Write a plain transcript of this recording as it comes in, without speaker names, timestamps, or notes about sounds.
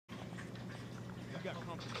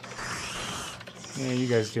Yeah, you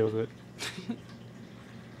guys deal with it.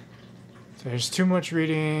 There's too much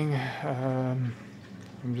reading. I'm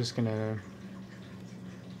just gonna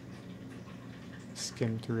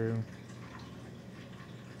skim through.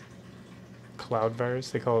 Cloud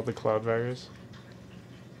virus? They call it the cloud virus.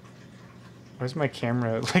 Where's my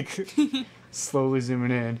camera, like, slowly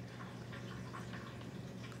zooming in?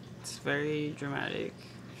 It's very dramatic.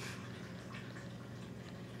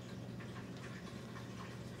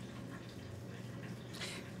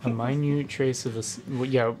 A minute trace of a...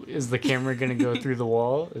 Yeah, is the camera gonna go through the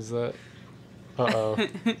wall? Is that... Uh-oh.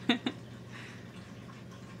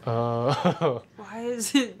 Oh. Why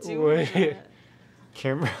is it doing that?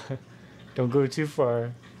 Camera, don't go too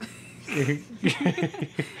far.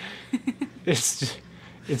 It's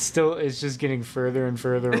just getting further and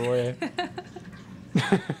further away.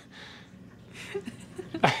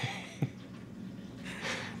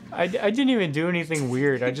 I didn't even do anything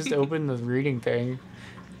weird. I just opened the reading thing.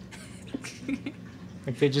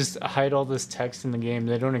 Like, they just hide all this text in the game.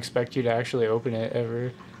 They don't expect you to actually open it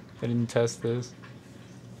ever. They didn't test this.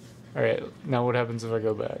 Alright, now what happens if I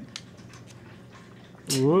go back?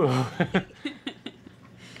 Ooh.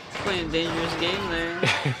 Playing a dangerous game there.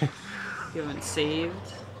 You haven't saved.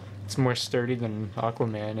 It's more sturdy than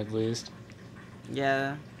Aquaman, at least.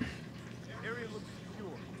 Yeah.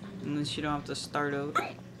 Unless you don't have to start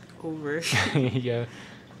over. Yeah.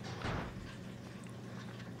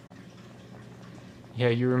 Yeah,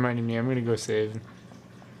 you reminded me. I'm gonna go save.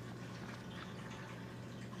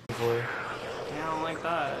 Yeah, I don't like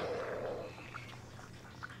that.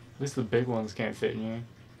 At least the big ones can't fit in here.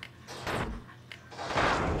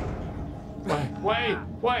 Why?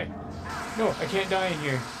 Why? No, I can't die in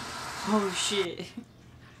here. Oh shit.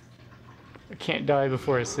 I can't die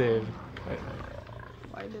before I save.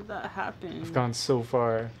 Why did that happen? I've gone so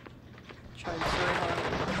far. Tried so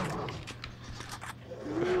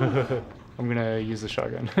hard. I'm gonna use the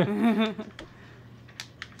shotgun.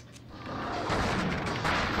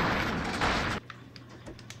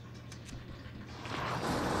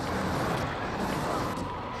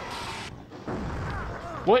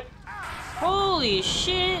 What? Holy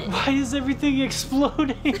shit! Why is everything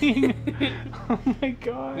exploding? Oh my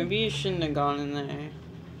god. Maybe you shouldn't have gone in there.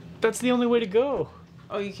 That's the only way to go.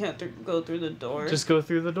 Oh, you can't go through the door? Just go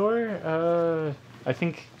through the door? I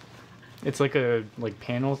think it's like a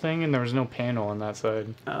panel thing, and there was no panel on that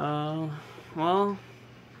side. Oh, well,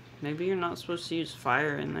 maybe you're not supposed to use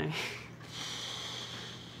fire in there.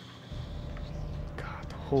 God,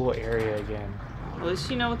 the whole area again. At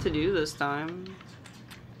least you know what to do this time.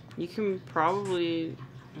 You can probably,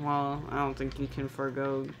 well, I don't think you can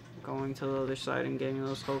forgo going to the other side and getting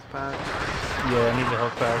those health packs. Yeah, I need the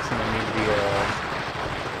health packs, and I need the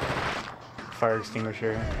fire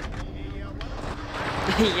extinguisher.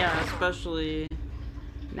 Yeah, especially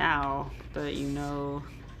now that you know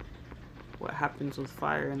what happens with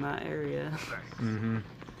fire in that area. Mm-hmm.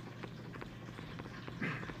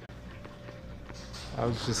 I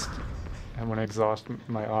want to exhaust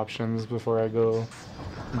my options before I go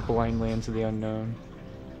blindly into the unknown.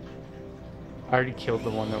 I already killed the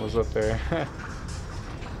one that was up there.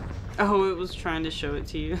 Oh, it was trying to show it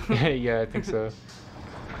to you? Yeah, I think so.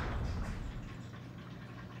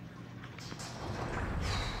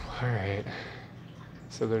 Alright.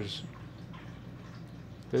 So there's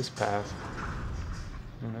this path.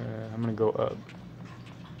 I'm gonna go up.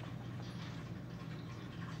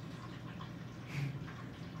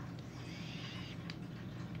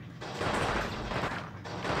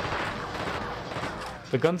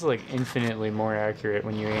 The gun's like infinitely more accurate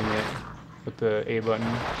when you aim it with the A button.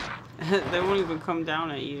 They won't even come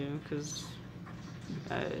down at you because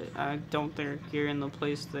I don't think you're in the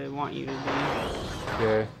place they want you to be.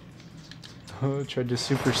 Yeah. Oh, tried to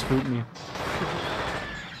super spook me.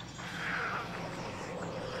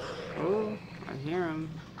 Oh, I hear him.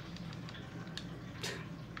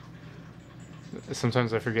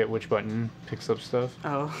 Sometimes I forget which button picks up stuff.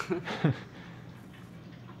 Oh.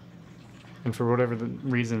 And for whatever the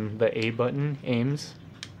reason, the A button aims,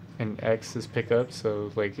 and X is pick up.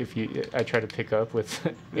 So like if I try to pick up with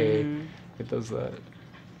A, it does that.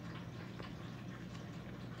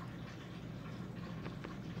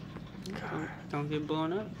 Don't get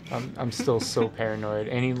blown up. I'm still so paranoid.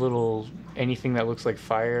 Anything that looks like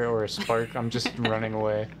fire or a spark, I'm just running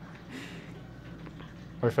away.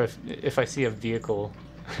 Or if I see a vehicle,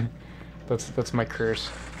 that's my curse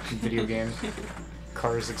in video games.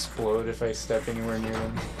 Cars explode if I step anywhere near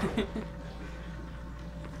them.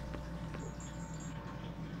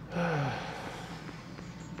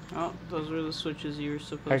 Oh, those were the switches you were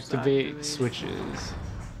supposed to Activate activate. switches.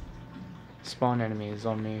 spawn enemies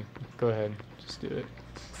on me. Go ahead, just do it.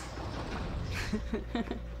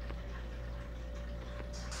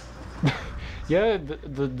 Yeah,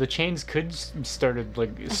 the chains could started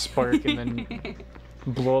like spark and then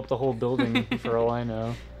blow up the whole building for all I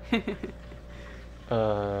know.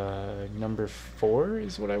 Number 4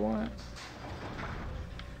 is what I want.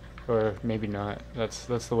 Or maybe not. That's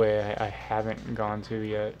the way I haven't gone to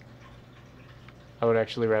yet. I would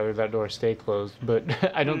actually rather that door stay closed, but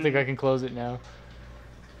I don't think I can close it now.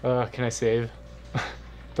 Can I save?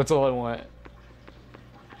 That's all I want.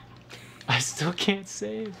 I still can't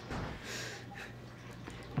save.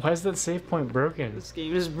 Why is that save point broken? This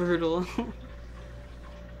game is brutal.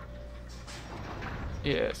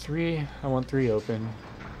 Yeah, 3. I want 3 open.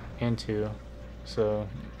 And 2. So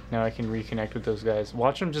now I can reconnect with those guys.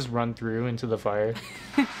 Watch them just run through into the fire.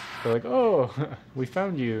 They're like, oh, we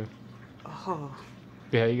found you. Oh.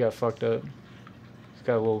 Yeah, you got fucked up. He's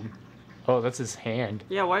got a little... Oh, that's his hand.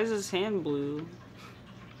 Yeah, why is his hand blue?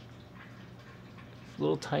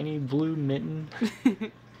 Little tiny blue mitten.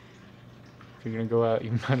 If you're gonna go out,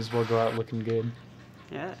 you might as well go out looking good.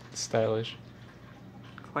 Yeah. Stylish.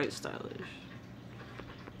 Quite stylish.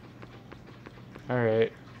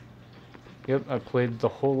 Alright. Yep, I played the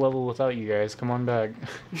whole level without you guys. Come on back.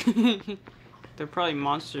 They're probably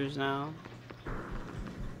monsters now.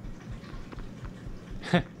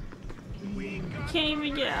 You can't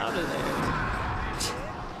even get out of there.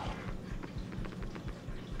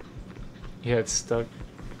 Yeah, it's stuck.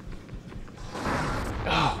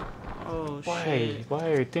 Oh! Oh, Why? shit. Why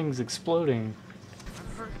are things exploding?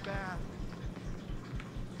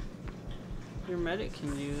 Your medic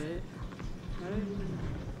can do it. Right?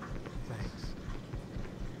 Thanks.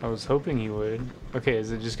 I was hoping he would. Okay,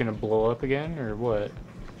 is it just gonna blow up again, or what?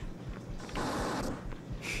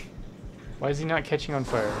 Why is he not catching on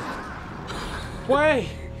fire? Why?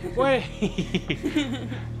 Why?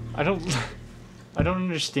 I don't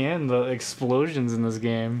understand the explosions in this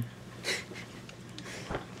game.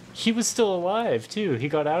 He was still alive, too. He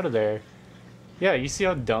got out of there. Yeah, you see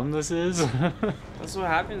how dumb this is? That's what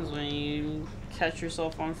happens when you catch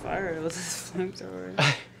yourself on fire with this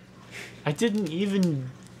flamethrower. I didn't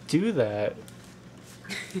even do that.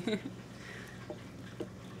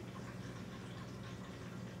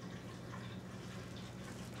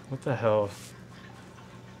 What the hell?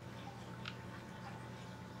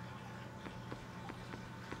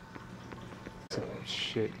 Oh,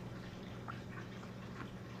 shit.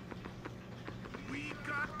 We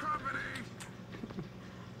got company.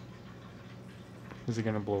 Is it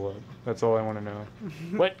gonna blow up? That's all I want to know.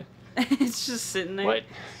 What? It's just sitting there. What?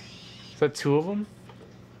 Is that 2 of them?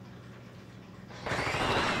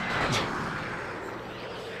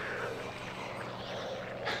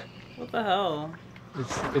 What the hell?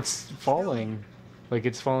 It's falling. Like,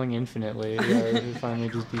 it's falling infinitely. Yeah, it finally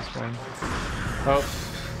just despawned. Oh,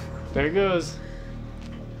 there it goes.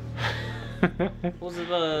 Was it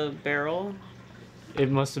the barrel? It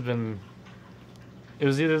must have been... It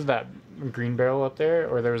was either that green barrel up there,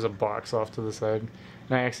 or there was a box off to the side.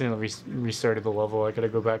 And I accidentally restarted the level. I gotta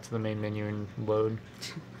go back to the main menu and load.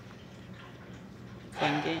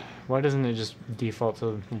 Fun game. Why doesn't it just default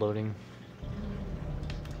to loading?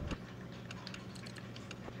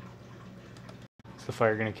 Is the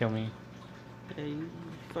fire gonna kill me? Yeah, you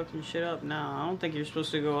fucking shit up now. I don't think you're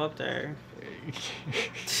supposed to go up there.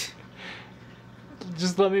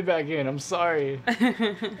 Just let me back in. I'm sorry.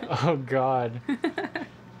 Oh god.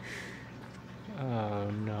 Oh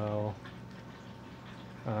no.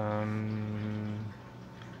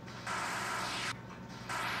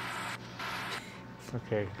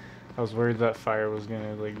 Okay. I was worried that fire was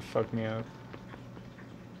gonna like fuck me up.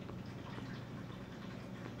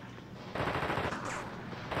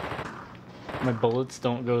 My bullets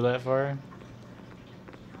don't go that far.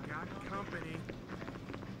 Got company.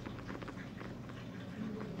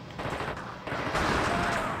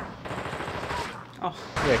 Oh.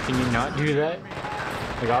 Yeah, can you not do that?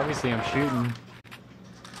 Like, obviously I'm shooting.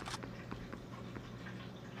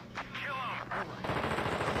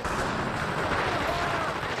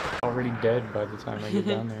 Already dead by the time I get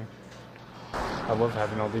down there. I love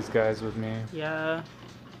having all these guys with me. Yeah.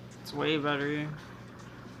 It's way better.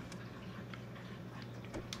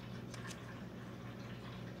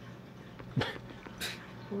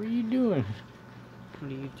 What are you doing? What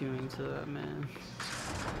are you doing to that man?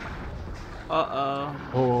 Uh-oh.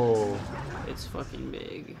 Oh, It's fucking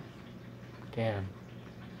big. damn.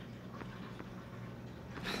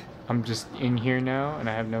 I'm just in here now, and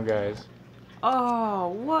I have no guys. Oh,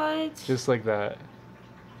 what? Just like that.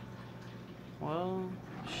 Well,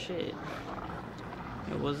 shit.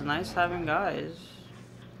 It was nice having guys.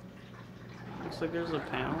 Looks like there's a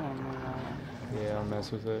panel on the wall. Yeah, I'll mess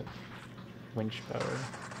with it. Winch power.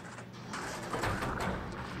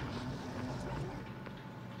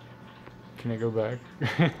 Can I go back?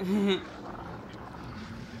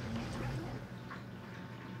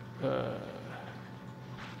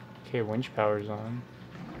 Okay, winch power's on.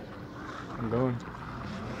 I'm going.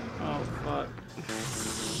 Oh, fuck.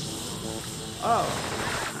 Oh,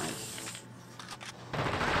 nice.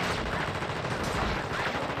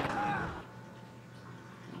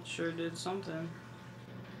 It sure did something.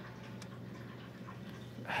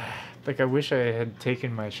 Like, I wish I had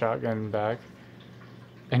taken my shotgun back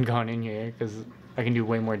and gone in here, because I can do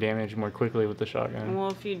way more damage more quickly with the shotgun.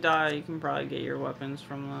 Well, if you die, you can probably get your weapons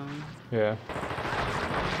from them. Yeah.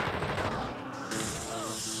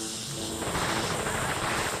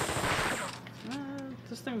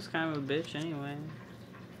 This thing's kind of a bitch anyway.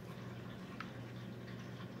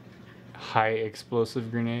 High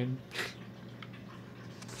explosive grenade.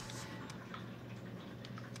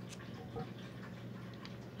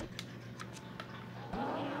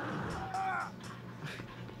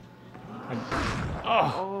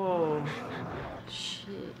 Oh,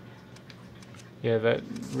 shit. Yeah, that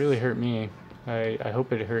really hurt me. I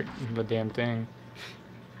hope it hurt the damn thing.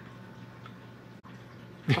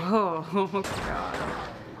 Oh, God.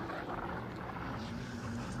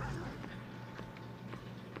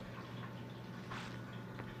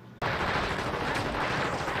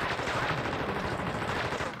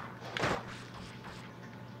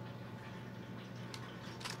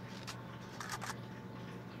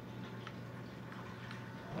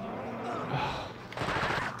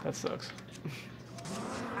 That sucks.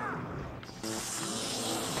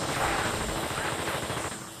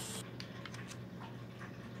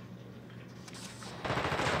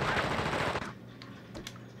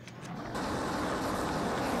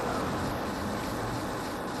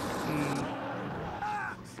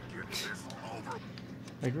 Get this over.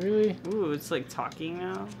 Like, really? Ooh, it's like talking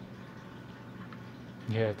now.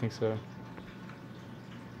 Yeah, I think so.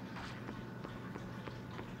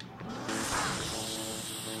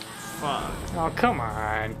 Fuck. Oh, come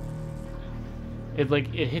on. It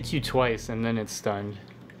hits you twice and then it's stunned.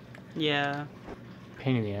 Yeah.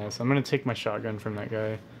 Pain in the ass. I'm gonna take my shotgun from that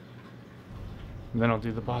guy. And then I'll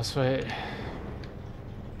do the boss fight.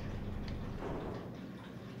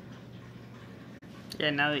 Yeah,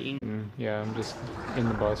 now that you... Yeah, I'm just in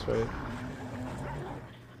the boss fight.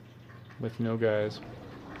 With no guys.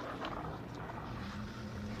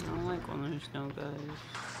 I don't like when there's no guys.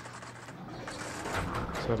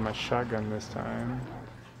 So I have my shotgun this time.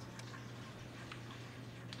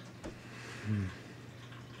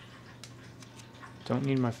 Don't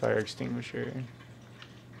need my fire extinguisher.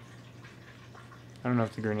 I don't know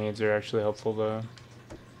if the grenades are actually helpful though.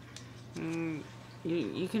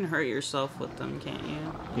 You can hurt yourself with them, can't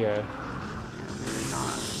you? Yeah. Yeah, maybe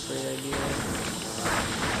not a great idea.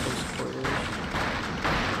 Close quarters.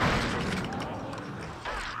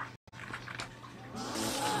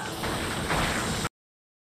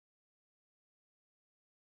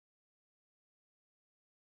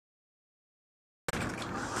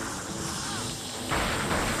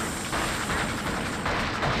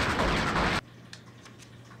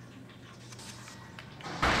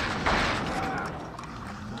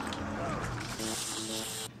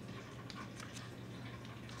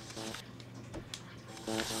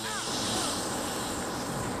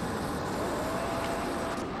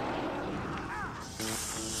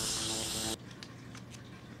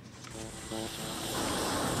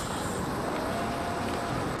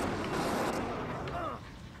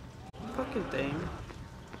 Fucking thing.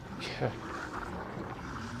 Yeah.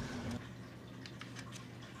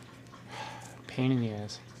 Pain in the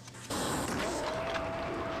ass.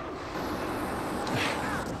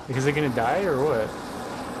 Is it gonna die or what?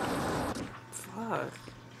 Fuck.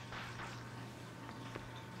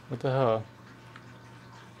 What the hell?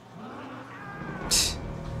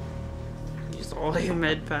 Use all your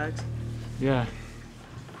med packs. Yeah.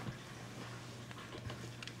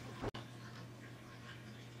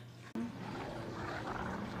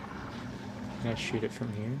 Can I shoot it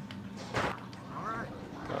from here? Alright.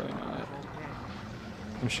 Probably not.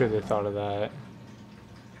 I'm sure they thought of that.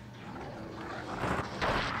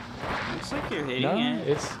 Looks like you're hitting No, it.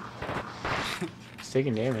 it's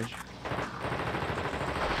taking damage.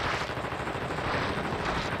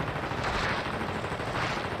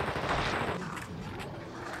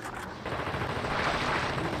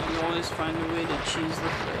 You always find a way to cheese the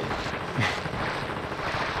fight.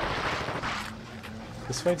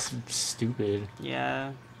 This fight's stupid.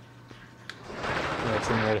 Yeah. Yeah, it's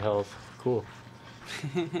in red health. Cool.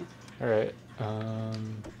 Alright,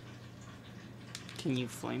 Can you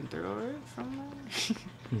flamethrower it from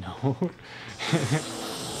there? No.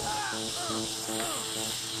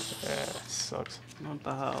 Yeah, sucks. What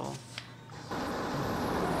the hell?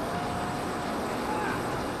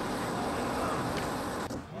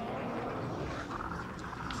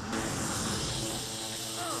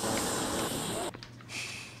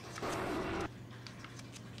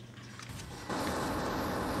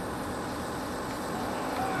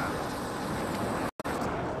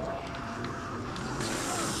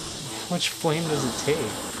 How much flame does it take?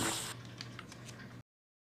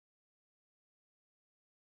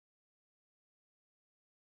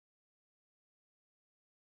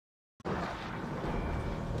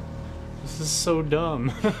 This is so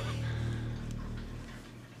dumb.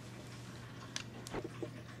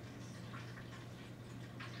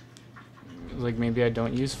 Like, maybe I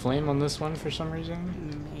don't use flame on this one for some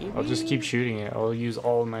reason? Maybe? I'll just keep shooting it. I'll use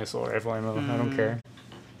all of my assault rifle ammo. I don't care.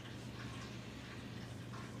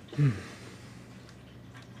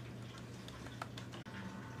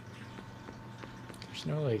 There's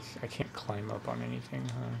no, like, I can't climb up on anything,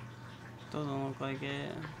 huh? Doesn't look like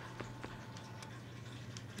it.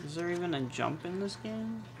 Is there even a jump in this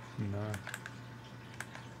game? No.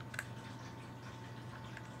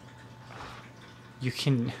 You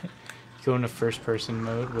can go into first person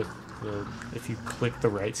mode with the, if you click the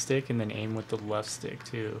right stick and then aim with the left stick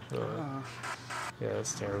too. Yeah,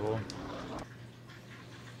 that's terrible.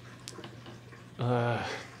 I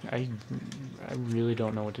really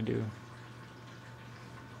don't know what to do.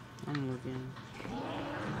 I'm looking.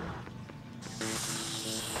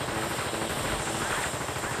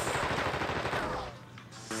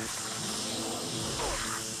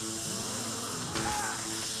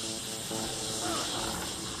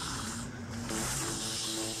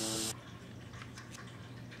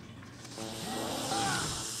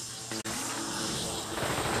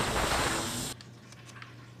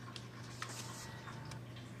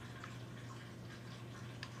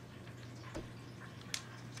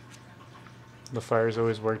 The fire's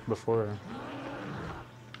always worked before.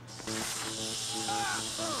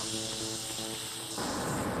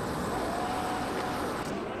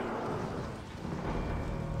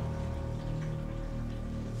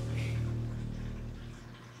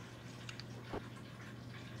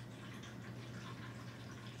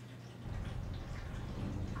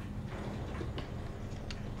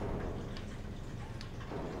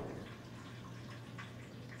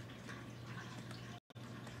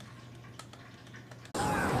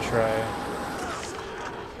 Try.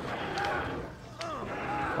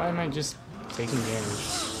 Why am I just taking damage?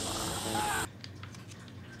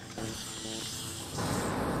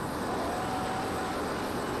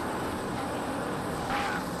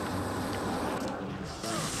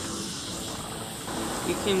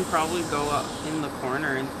 You can probably go up in the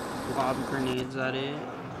corner and lob grenades at it.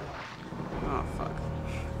 Oh, fuck.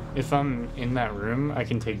 If I'm in that room, I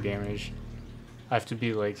can take damage. I have to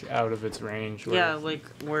be, like, out of its range. Yeah, like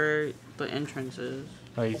where the entrance is.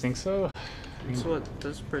 Oh, you think so? That's what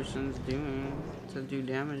this person's doing to do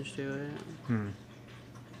damage to it. Hmm.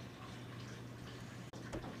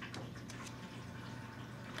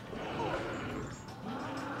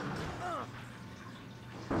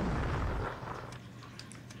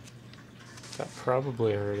 That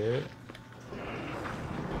probably hurt it.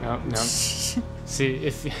 Nope, nope. See,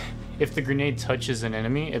 if the grenade touches an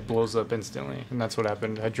enemy, it blows up instantly, and that's what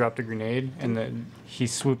happened. I dropped a grenade, and then he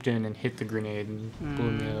swooped in and hit the grenade and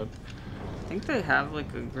blew me up. I think they have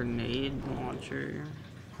like a grenade launcher.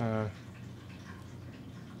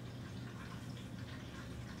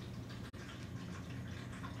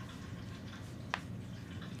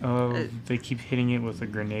 Oh, they keep hitting it with a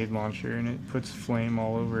grenade launcher, and it puts flame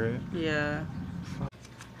all over it. Yeah.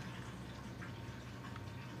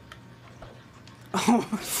 Oh,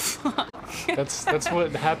 fuck. That's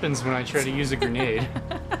what happens when I try to use a grenade.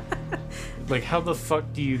 Like, how the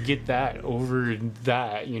fuck do you get that over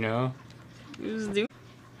that, you know? Just do.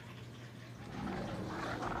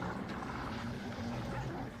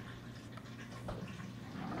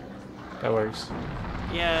 That works.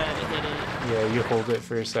 Yeah, it hit it. Yeah, you hold it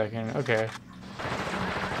for a second. Okay.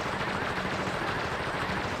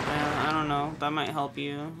 Yeah, I don't know. That might help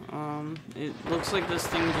you. It looks like this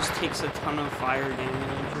thing just takes a ton of fire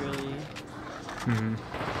damage, really. Mm-hmm.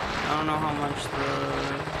 I don't know how much the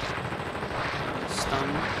stun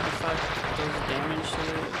effect does damage to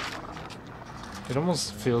it. It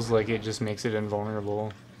almost feels like it just makes it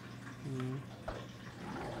invulnerable.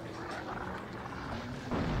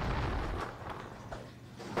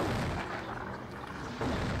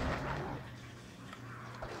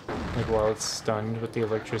 Like, while it's stunned with the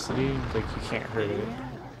electricity, like, you can't hurt it.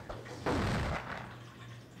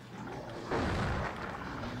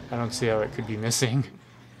 I don't see how it could be missing.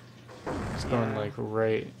 It's going Yeah. like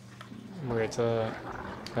right where it's at.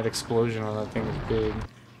 That explosion on that thing is big.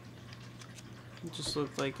 It just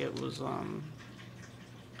looked like it was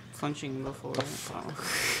flinching before. Oh.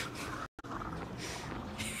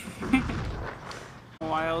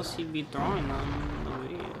 Why else he'd be throwing them in the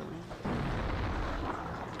video?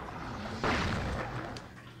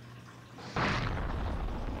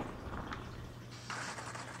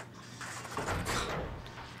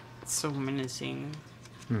 It's so menacing.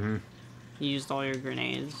 Mm-hmm. You used all your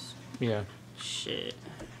grenades. Yeah. Shit.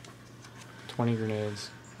 20 grenades.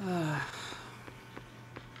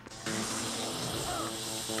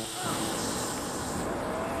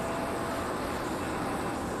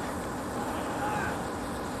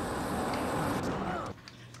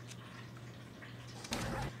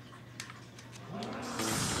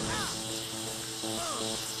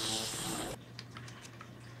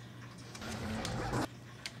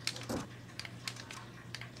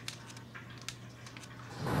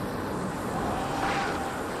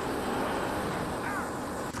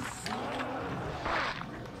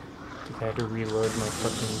 I had to reload my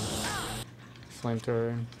fucking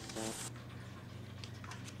flamethrower.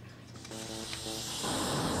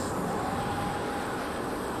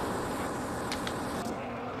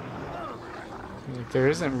 Like, there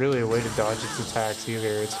isn't really a way to dodge its attacks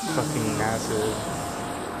either. It's fucking massive.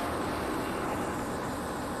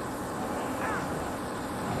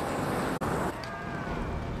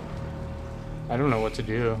 I don't know what to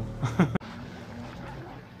do.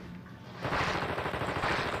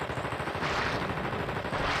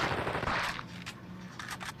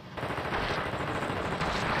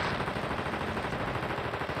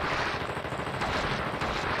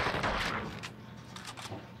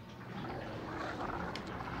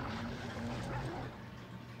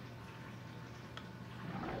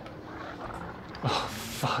 Oh,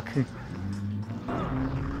 fuck.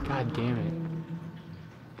 God damn it.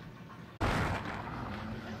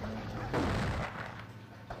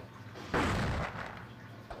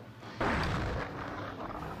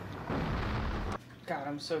 God,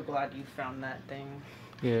 I'm so glad you found that thing.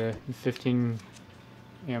 Yeah, 15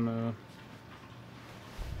 ammo.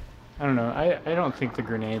 I don't know. I don't think the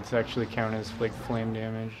grenades actually count as like flame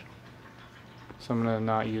damage. So I'm gonna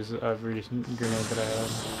not use every grenade that I have.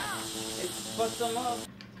 It fucked them up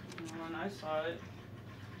when I saw it.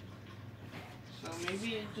 So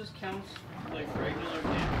maybe it just counts like regular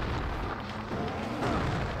damage.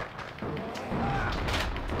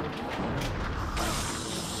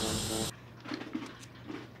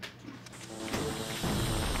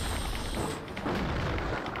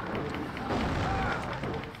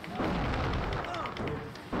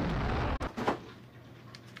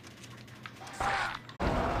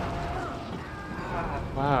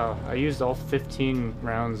 Wow, I used all 15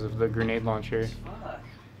 rounds of the grenade launcher. Fuck.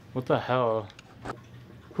 What the hell?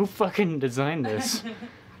 Who fucking designed this?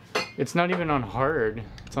 It's not even on hard.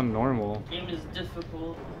 It's on normal. Game is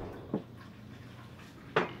difficult.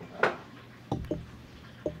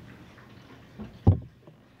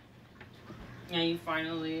 Yeah, you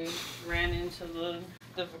finally ran into the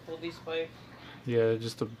difficulty spike. Yeah,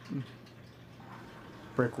 just a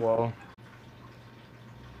brick wall.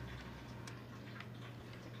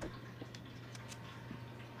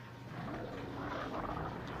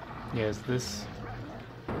 Yeah, is this...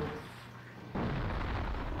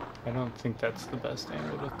 I don't think that's the best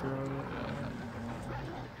angle to throw it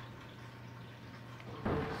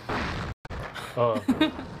at. Oh.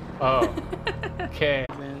 Oh. Okay.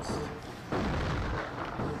 Vince.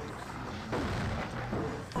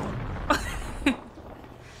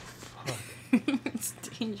 It's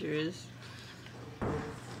dangerous.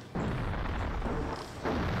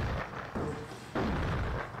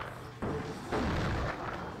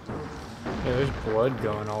 Yeah, there's blood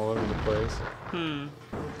going all over the place. Yeah,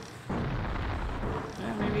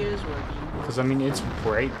 maybe it is working. Because, I mean, it's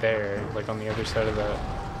right there, like on the other side of that.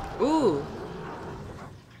 Ooh!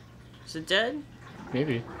 Is it dead?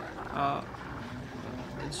 Maybe.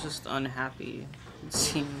 It's just unhappy, it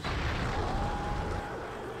seems.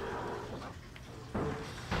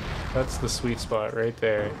 That's the sweet spot right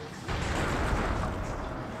there.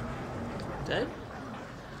 Dead?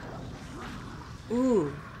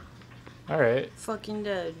 Ooh, Alright. fucking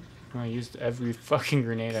dead. I used every fucking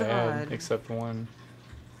grenade I had, God. except one.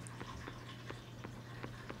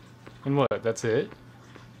 And what? That's it?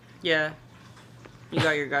 Yeah. You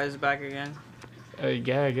got your guys back again.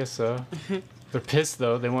 Yeah, I guess so. They're pissed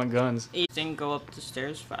though, they want guns. You didn't go up the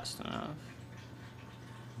stairs fast enough.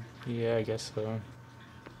 Yeah, I guess so.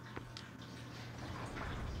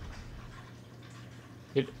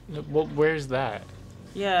 Well, where's that?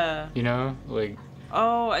 Yeah. You know, like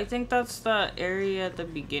Oh, I think that's the area at the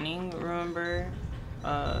beginning, remember?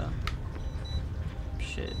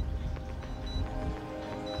 Shit.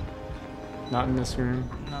 not in this room.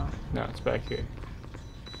 No. No, it's back here.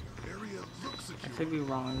 Area looks I secure. could be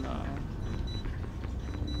wrong, though.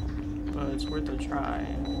 But it's worth a try.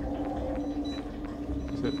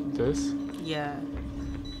 Is it this? Yeah.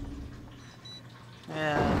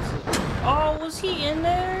 Yeah. Oh, was he in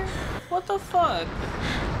there? What the fuck?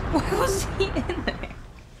 Why was he in there?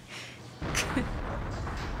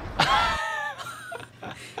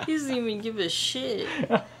 He doesn't even give a shit.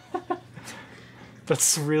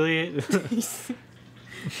 That's really it.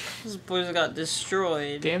 Those boys got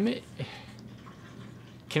destroyed. Damn it.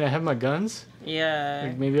 Can I have my guns? Yeah.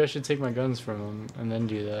 Like, maybe I should take my guns from them and then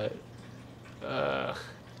do that. I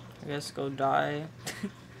guess go die.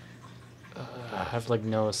 I have like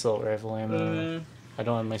no assault rifle ammo. I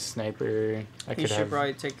don't have my sniper. I You could should have,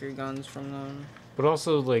 probably take your guns from them. but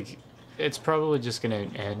also like, it's probably just gonna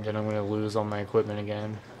end and I'm gonna lose all my equipment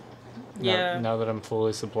again. Yeah. Now that I'm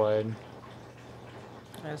fully supplied.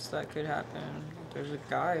 I guess that could happen. There's a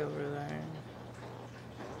guy over there.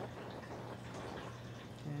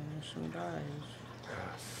 Yeah, there's some guys.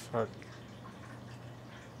 Fuck.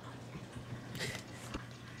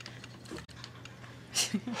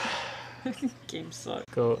 Game sucks.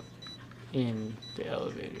 Go in the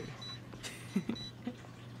elevator.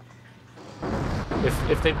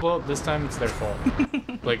 If they blow up this time, it's their fault.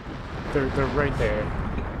 Like, they're right there.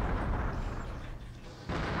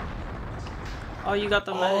 Oh, you got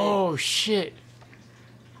the medic. Oh shit!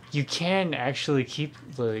 You can actually keep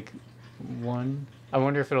like one. I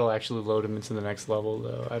wonder if it'll actually load him into the next level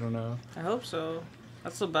though. I don't know. I hope so.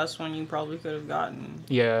 That's the best one you probably could have gotten.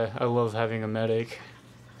 Yeah, I love having a medic.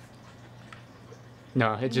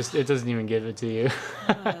 No, it doesn't even give it to you.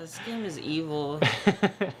 This game is evil.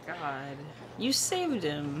 God. You saved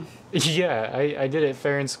him. Yeah, I did it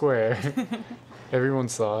fair and square. Everyone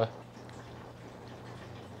saw.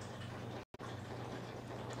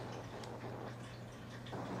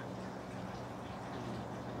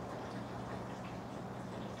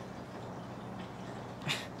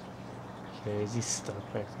 Okay, is he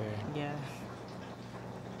stuck back there? Yeah.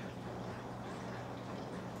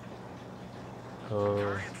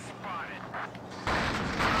 Oh.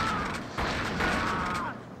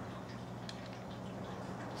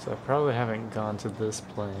 So I probably haven't gone to this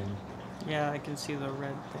plane. Yeah, I can see the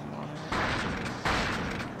red thing on it.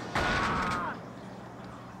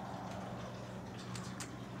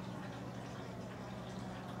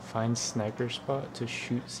 Find sniper spot to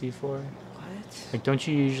shoot C4. What? Like, don't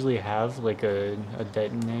you usually have like a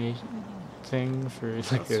detonate thing for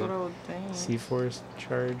like That's what I a would think. C4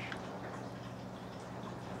 charge?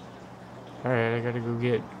 Alright, I gotta go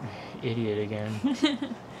get idiot again.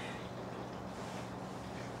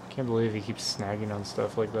 Can't believe he keeps snagging on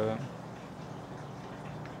stuff like that.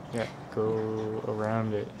 Yeah, go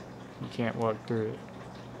around it. You can't walk through it.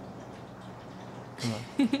 Come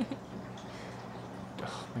on.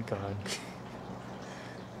 Oh my god.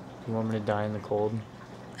 You want me to die in the cold?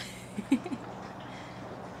 Is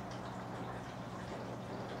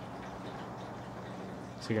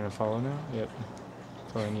he gonna follow now? Yep.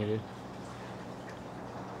 That's all I needed.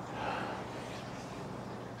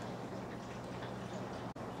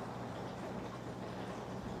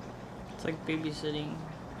 It's like babysitting.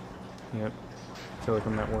 Yep. I feel like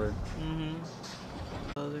I'm at work. Mm-hmm.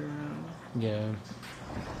 Other room. Yeah.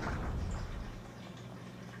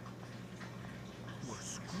 We're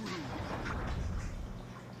screwed.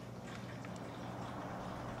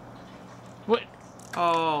 What?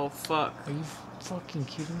 Oh, fuck. Are you fucking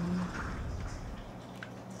kidding me?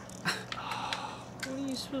 What are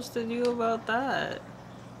you supposed to do about that?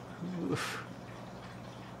 Oof.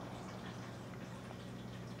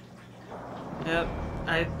 Yep.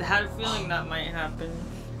 I had a feeling that might happen.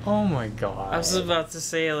 Oh my god. I was about to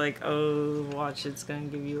say, like, oh, watch, it's gonna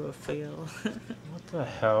give you a fail. What the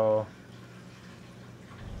hell?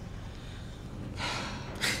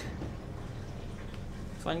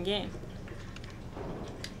 Fun game.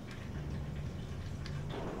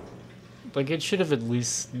 Like, it should have at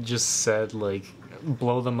least just said, like,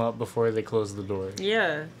 blow them up before they close the door.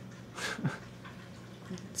 Yeah.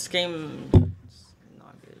 This game is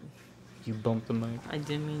not good. You bumped the mic. I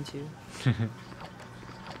didn't mean to.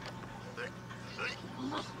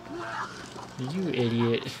 You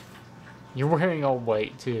idiot. You're wearing all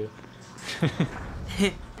white, too.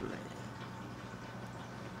 I'm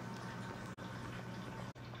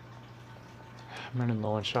running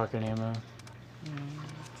low on shotgun ammo.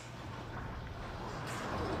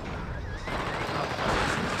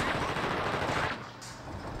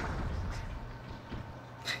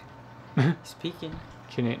 Speaking.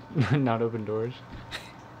 Can it not open doors?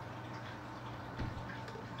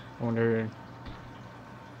 I wonder.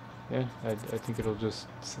 Yeah, I think it'll just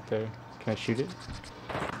sit there. Can I shoot it?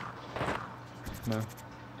 No. Is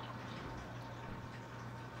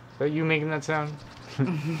that you making that sound?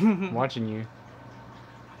 I'm watching you.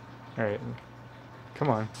 Alright. Come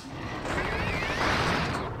on.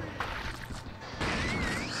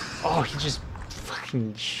 Oh, he just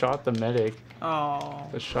fucking shot the medic. Oh.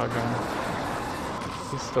 The shotgun.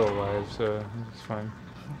 He's still alive, so it's fine.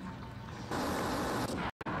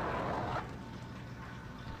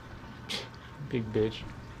 Big bitch.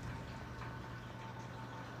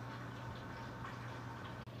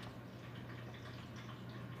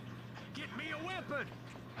 Get me a weapon.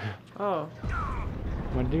 Oh.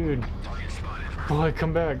 My dude. Boy,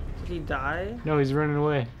 come back. Did he die? No, he's running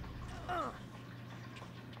away.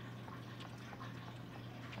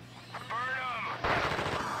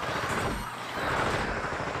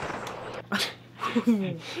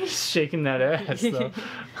 He's shaking that ass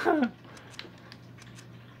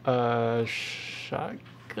though.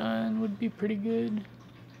 Shotgun would be pretty good.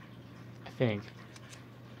 I think.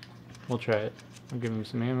 We'll try it. I'll give him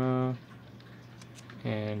some ammo.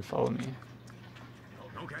 And follow me.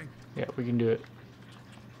 Okay. Yeah, we can do it.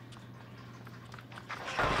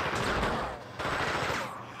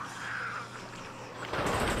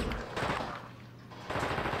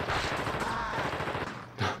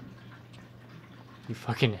 You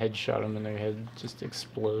fucking headshot them and their head just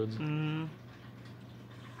explodes. Mm.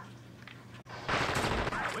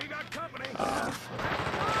 We got company. Ah,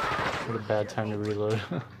 fuck. What a bad time to reload.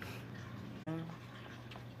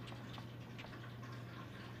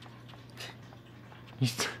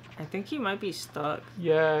 He's I think he might be stuck.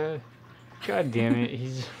 yeah. God damn it.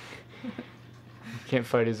 He can't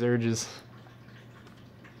fight his urges.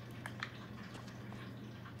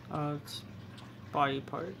 Oh, it's body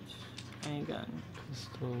parts and a gun.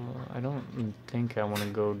 Pistol. I don't think I want to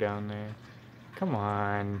go down there. Come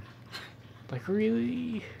on. Like,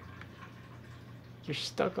 really? You're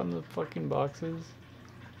stuck on the fucking boxes?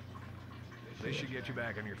 They should get you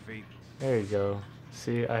back on your feet. There you go.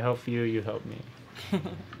 See, I help you, you help me.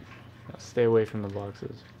 Now stay away from the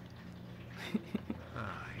boxes. I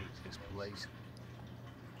hate this place.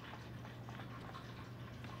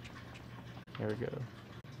 There we go.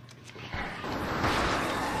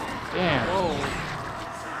 Damn! Whoa.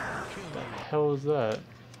 What the hell was that?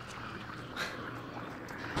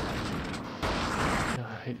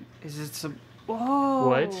 God, Is it some... Whoa!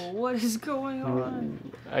 What? What is going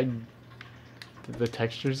on? The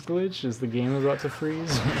textures glitch? Is the game about to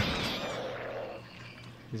freeze?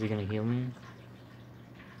 Is he gonna heal me?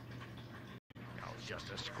 That was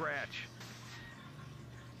just a scratch.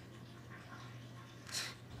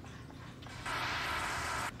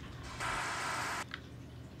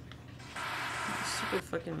 Stupid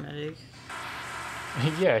fucking medic.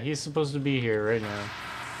 Yeah, he's supposed to be here right now.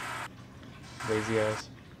 Lazy ass.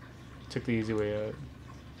 Took the easy way out.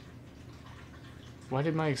 Why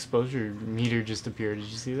did my exposure meter just appear? Did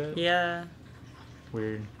you see that? Yeah.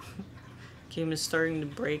 Weird. Game is starting to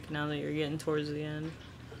break now that you're getting towards the end.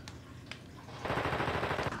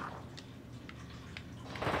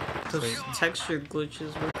 Those texture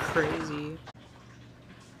glitches were crazy.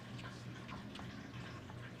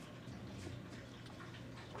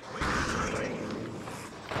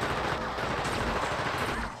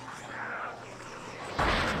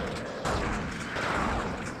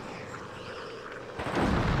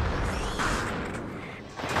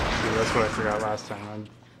 See, that's what I forgot last time.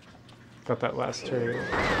 I got that last turret.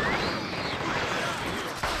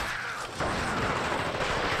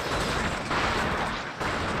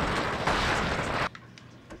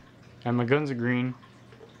 And my guns are green.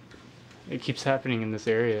 It keeps happening in this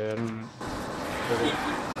area. I don't know.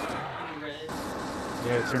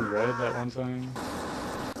 Yeah, it turned red that one time.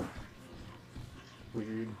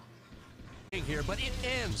 Weird. Here, but it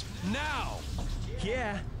ends now.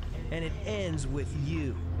 Yeah, and it ends with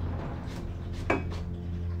you.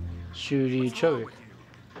 Shoot each other.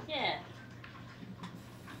 Yeah.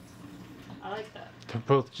 I like that. They're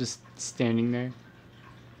both just standing there.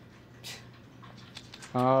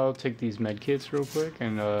 I'll take these med kits real quick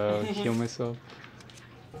and heal myself.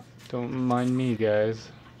 Don't mind me, guys.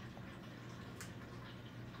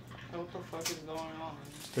 What the fuck is going on?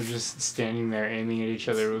 They're just standing there aiming at each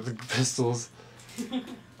other with pistols.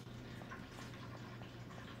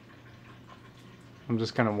 I'm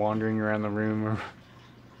just kind of wandering around the room.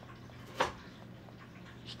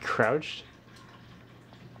 He crouched?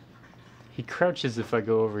 He crouches if I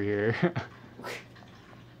go over here.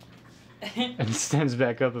 And stands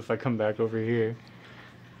back up if I come back over here.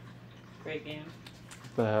 Great game.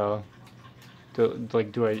 What the hell?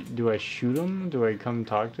 Do I shoot them? Do I come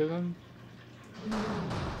talk to them?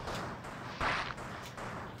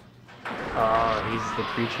 Oh, he's the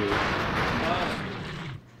preacher. Oh.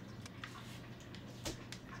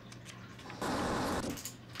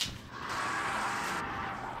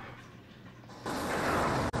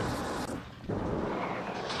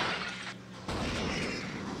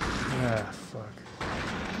 Ah, fuck.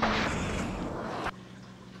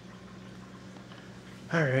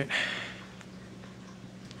 Alright.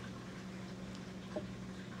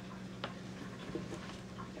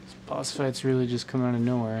 This boss fights really just come out of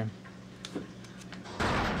nowhere.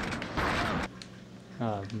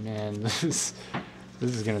 Oh man, this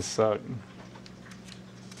is gonna suck.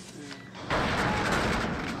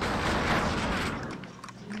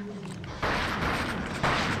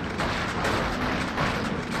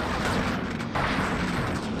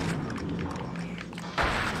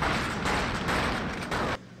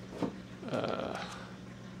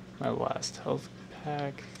 My last health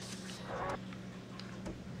pack.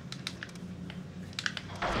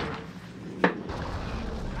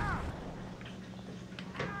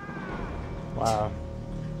 Wow.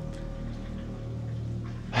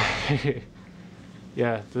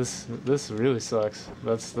 Yeah, this really sucks.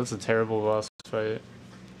 That's a terrible boss fight.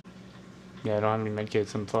 Yeah, I don't have any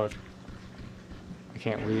medkits, I'm fucked. I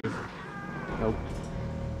can't leave. Nope.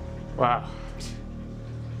 Wow.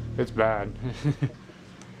 It's bad.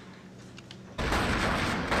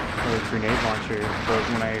 Or a grenade launcher, but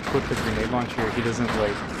when I equip the grenade launcher, he doesn't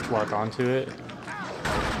like lock onto it.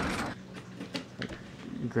 Like,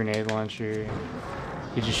 grenade launcher,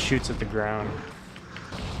 he just shoots at the ground.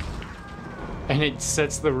 And it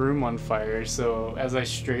sets the room on fire, so as I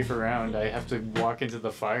strafe around, I have to walk into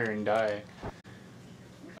the fire and die.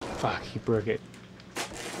 Fuck, he broke it.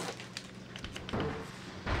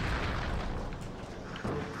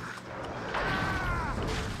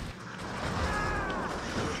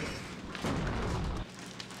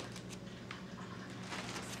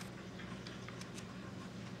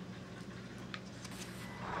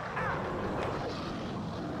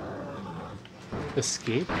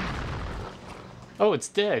 Escape? Oh, it's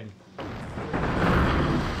dead.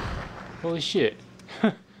 Holy shit.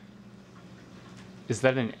 Is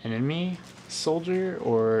that an enemy soldier,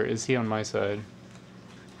 or is he on my side?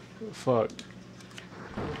 Fuck.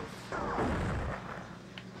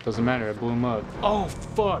 Doesn't matter, I blew him up. Oh,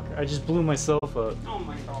 fuck! I just blew myself up. Oh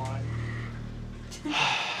my god.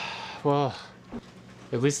 Well,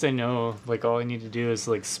 at least I know, like, all I need to do is,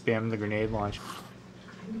 like, spam the grenade launch.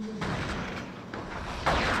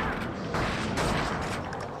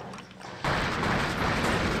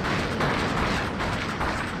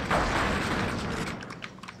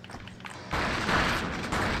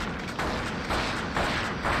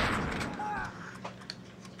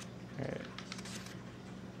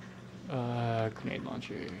 Grenade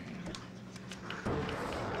launcher.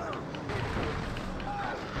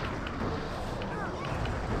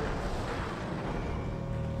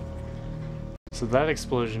 So that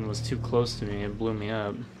explosion was too close to me, it blew me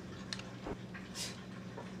up.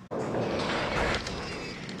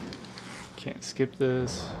 Can't skip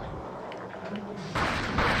this.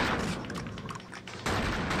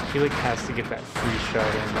 He like has to get that free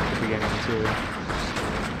shot in at the beginning too.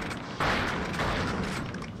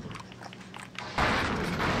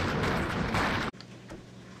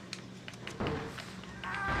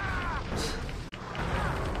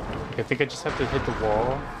 I think I just have to hit the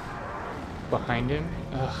wall behind him.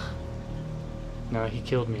 Ugh. No, he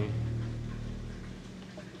killed me.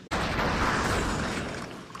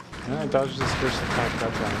 No, I dodged his first attack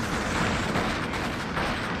that time.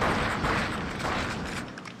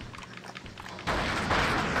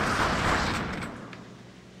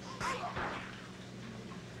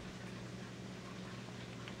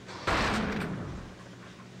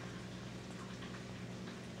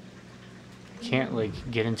 Can't like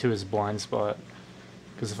get into his blind spot,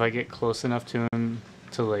 because if I get close enough to him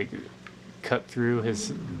to like cut through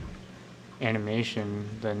his animation,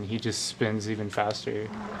 then he just spins even faster.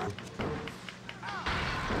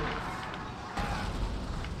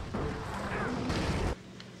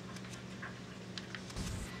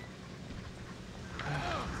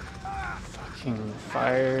 Fucking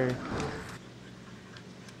fire.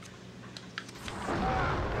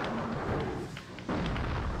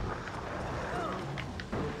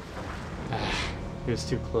 He was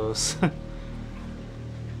too close.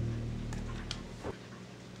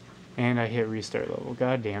 And I hit restart level.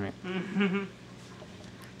 God damn it.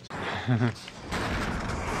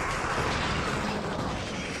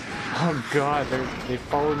 Oh god, they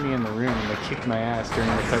followed me in the room and they kicked my ass during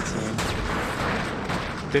the cutscene.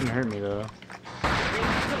 Didn't hurt me though.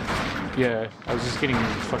 Yeah, I was just getting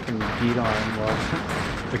fucking beat on while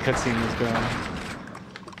the cutscene was going.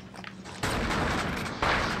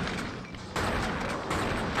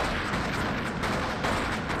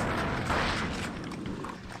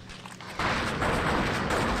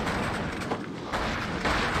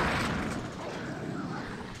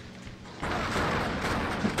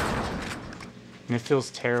 And it feels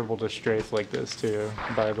terrible to strafe like this too,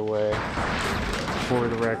 by the way, for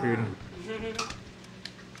the record.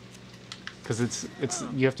 Because it's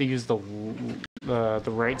you have to use the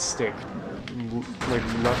right stick, like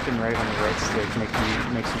left and right on the right stick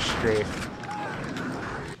makes you strafe.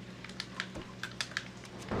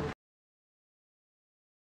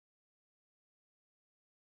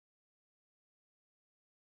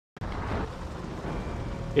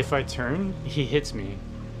 If I turn, he hits me.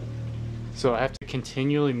 So I have to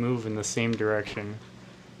continually move in the same direction.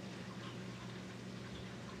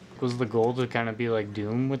 Was the goal to kind of be like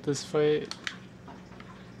Doom with this fight?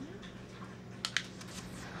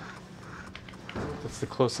 That's the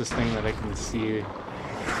closest thing that I can see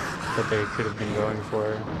that they could have been going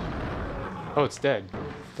for. Oh, it's dead.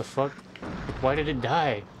 The fuck? Why did it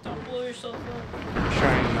die? Don't blow yourself up. I'm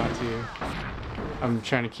trying not to. I'm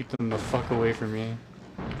trying to keep them the fuck away from me.